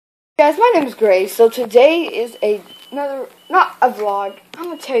Guys, my name is Grace. So today is not a vlog. I'm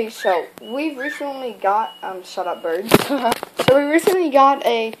gonna tell you. So we recently got shut up, birds. So we recently got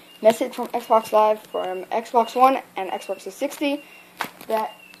a message from Xbox Live from Xbox One and Xbox 360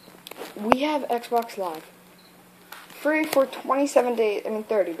 that we have Xbox Live free for 27 days.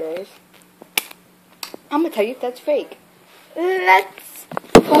 30 days. I'm gonna tell you if that's fake. Let's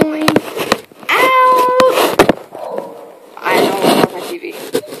find out. I don't want to watch my TV.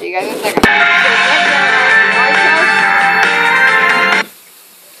 See you guys in a second.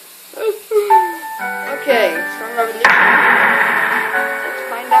 Okay, Storm Revolution. Let's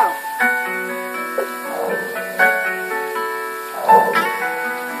find out.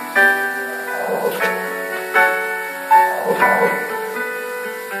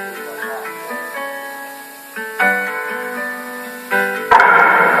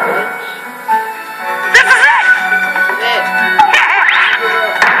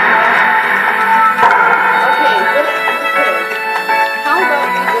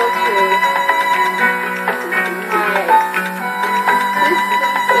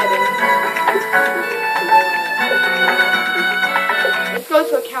 Go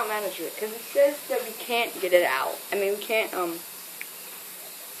to account manager because it says that we can't get it out. I mean, we can't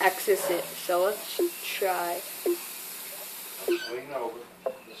access it. So let's try. Lean over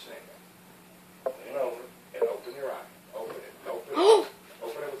the sink. Lean over and open your eye. Open it. Open it. Open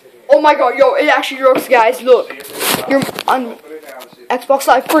it with your hand. Oh my God, yo! It actually works, guys. Look, you're on Xbox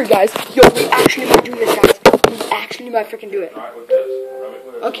Live free, guys. Yo, we actually might do this, guys. We actually might freaking do it. Try it with this. Rub it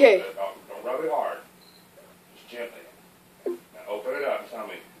with this. Okay. Don't rub it hard. Just gently. Now open it up and tell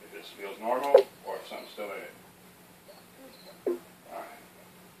me if this feels normal or if something's still in it.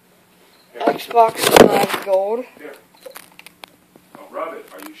 Alright. Xbox Live Gold. Here. Don't rub it.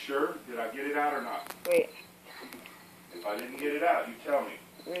 Are you sure? Did I get it out or not? Wait. If I didn't get it out, you tell me.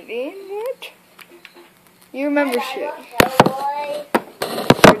 Redeem what? You remember shit.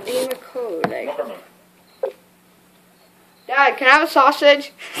 Redeem a code. Like. Look a minute. Dad, can I have a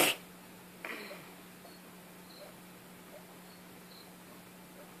sausage?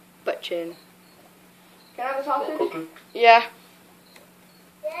 Butt chin. Can I have a sausage? Okay. Yeah.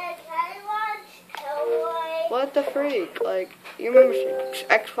 Yeah, can I watch Cowboy? What the freak? Like, you remember shit.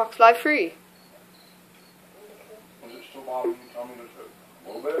 Xbox Live free. Is it still bothering you? Tell me the truth. A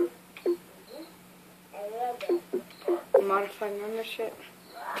little bit? I love it. Modified membership.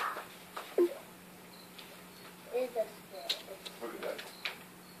 Is this Look at that.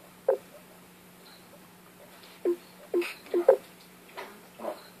 Come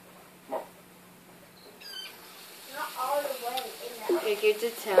on. Come on. not all the way in there? Take it to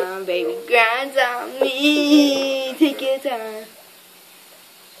town, baby. Grind on me. Take your time.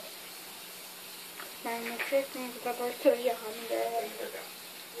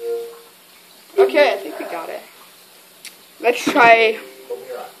 Okay, I think we got it. Let's try Open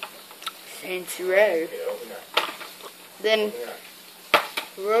your eye. Saints Row. Okay, open your eye. Then Open your eye.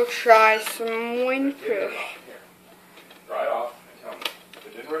 we'll try some Get it Winfish. off. Here. Dry it off and tell me. If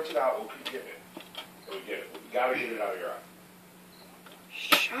it didn't rinse it out, we'll keep getting it. So we get it. We gotta get it out of your eye.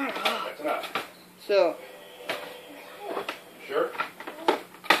 Shut up. That's enough. So, You sure?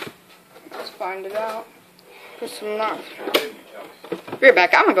 let's find it out. Put some nuts. If it didn't, you tell me. Be right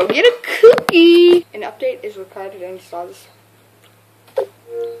back. I'm gonna go get a cookie. An update is required to install this.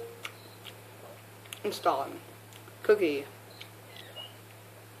 Installing. Cookie.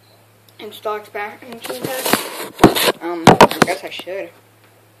 Install expansion pack. I guess I should.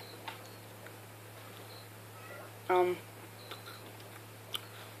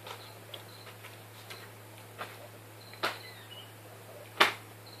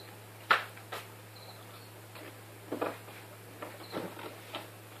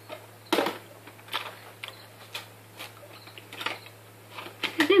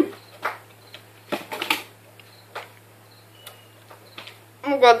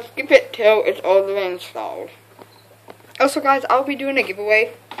 I'm going to skip it till it's all the way installed. Also, guys, I'll be doing a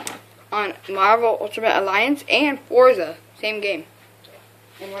giveaway on Marvel Ultimate Alliance and Forza. Same game.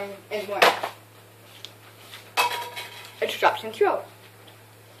 And one. I just dropped Saints Row.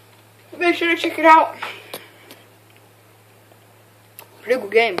 Make sure to check it out. Pretty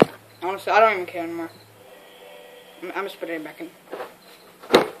good game. Honestly, I don't even care anymore. I'm just putting it back in.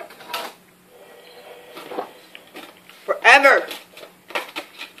 Forever.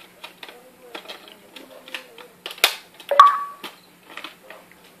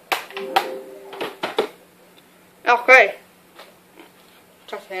 Okay.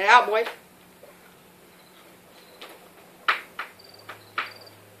 Testing it out, boys.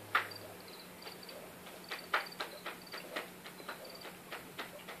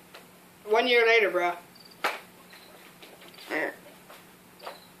 1 year later, bro.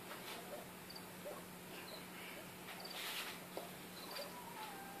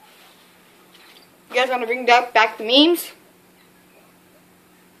 You guys want to bring back the memes?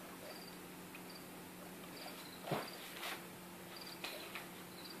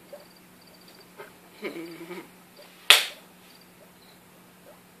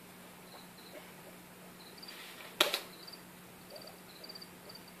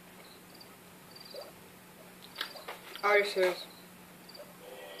 Are you serious?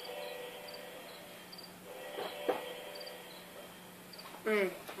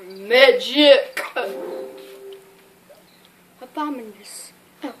 Magic! Abominous.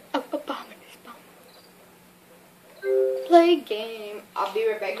 Oh, abominous. Play game. I'll be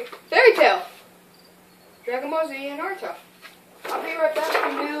right back. Fairy Tail! Dragon Ball Z and Naruto. I'll be right back,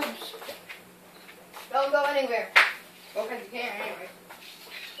 you noobs. Don't go anywhere. Well, because you can't anyway.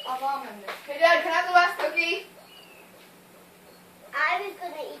 Abominous. Hey, Dad, can I have the last cookie? I was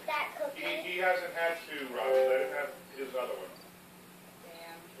gonna eat that cookie. He hasn't had to, Robbie. Let him have his other one.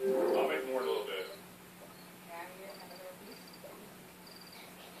 Damn. I'll make more in a little bit.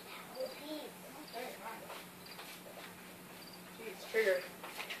 Jeez, triggered.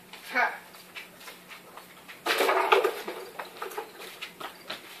 Ha.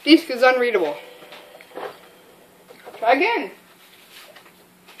 This is unreadable. Try again.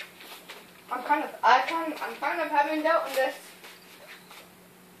 I'm kind of having doubt in this.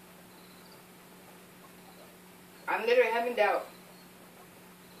 I'm literally having doubt.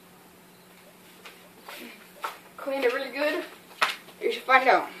 Cleaned it really good. You should find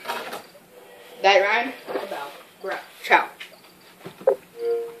out. That rhyme? About. Bruh. Ciao.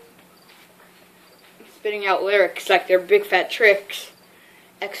 Spitting out lyrics like they're big fat tricks.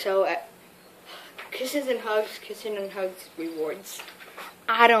 XO. Kisses and hugs rewards.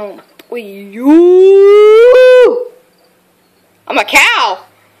 I don't believe you. I'm a cow.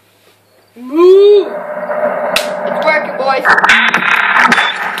 Moo. It's working, boys.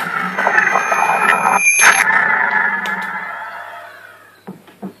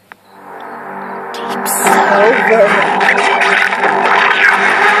 Deep silver.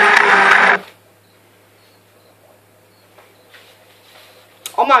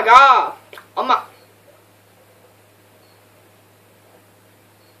 Oh my god. Oh my.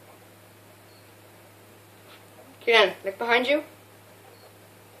 Ken, look behind you.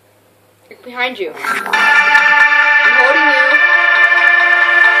 Look behind you. I'm holding you.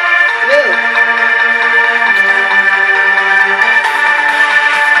 Move.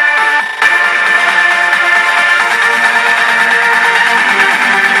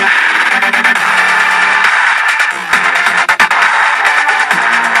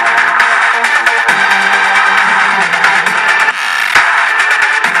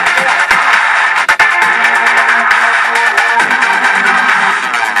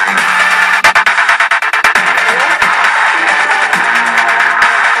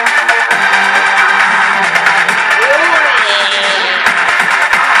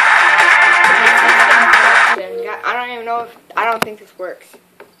 I don't think this works.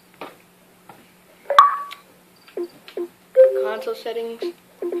 Console settings.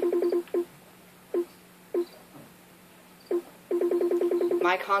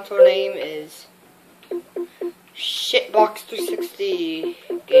 My console name is Shitbox360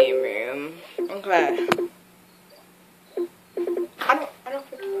 Game Room. Okay. I don't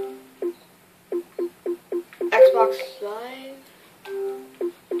think Xbox Live.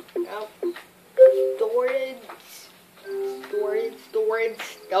 Nope.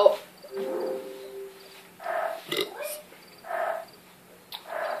 Storage. Nope.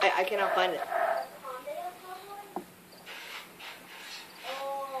 I cannot find it.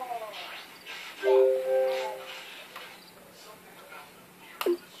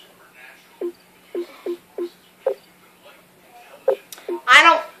 I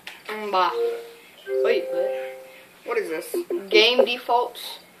don't. Wait, what is this? Game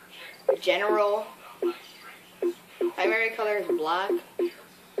defaults. General. Primary color is black.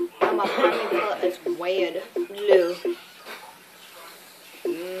 And my primary color is red. Blue.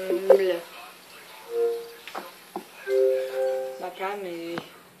 Blue. My primary.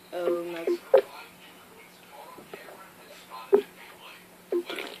 Oh my.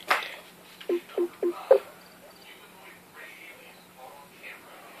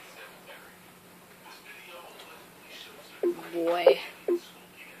 Boy.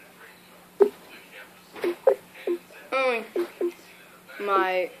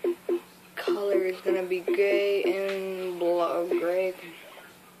 My color is gonna be gray and gray.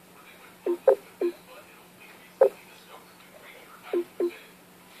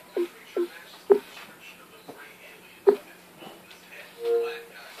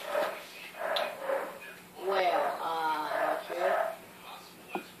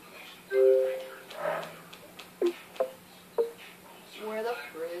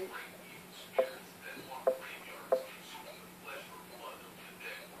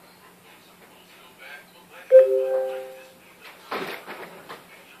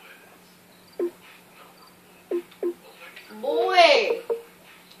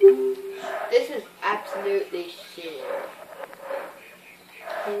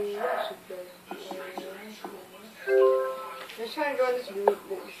 do it.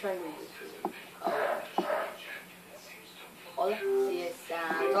 Let's try to do this. All I see is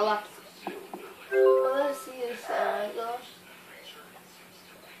sand. All I see is sand.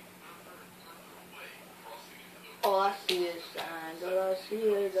 All I see is sand. All I see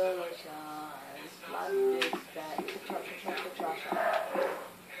is sand. My big fat trash.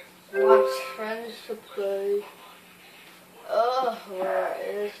 Watch friends to play. Oh, where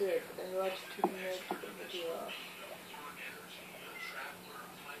is it? And watch 2 minutes of the video.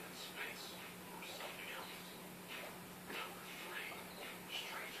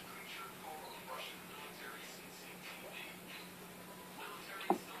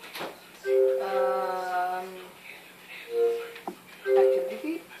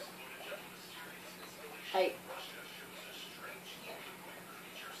 Activity. Hey.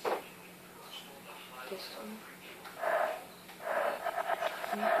 This one.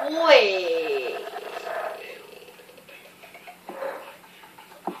 Wait.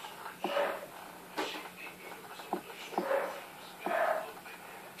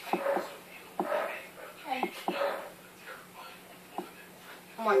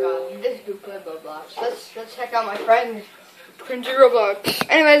 Oh my god, this dude played Roblox. Let's check out my friend Cringy Roblox.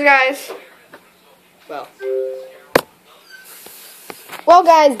 Anyways, guys. Well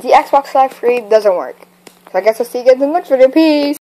guys, the Xbox Live Free doesn't work. So I guess I'll see you guys in the next video. Peace.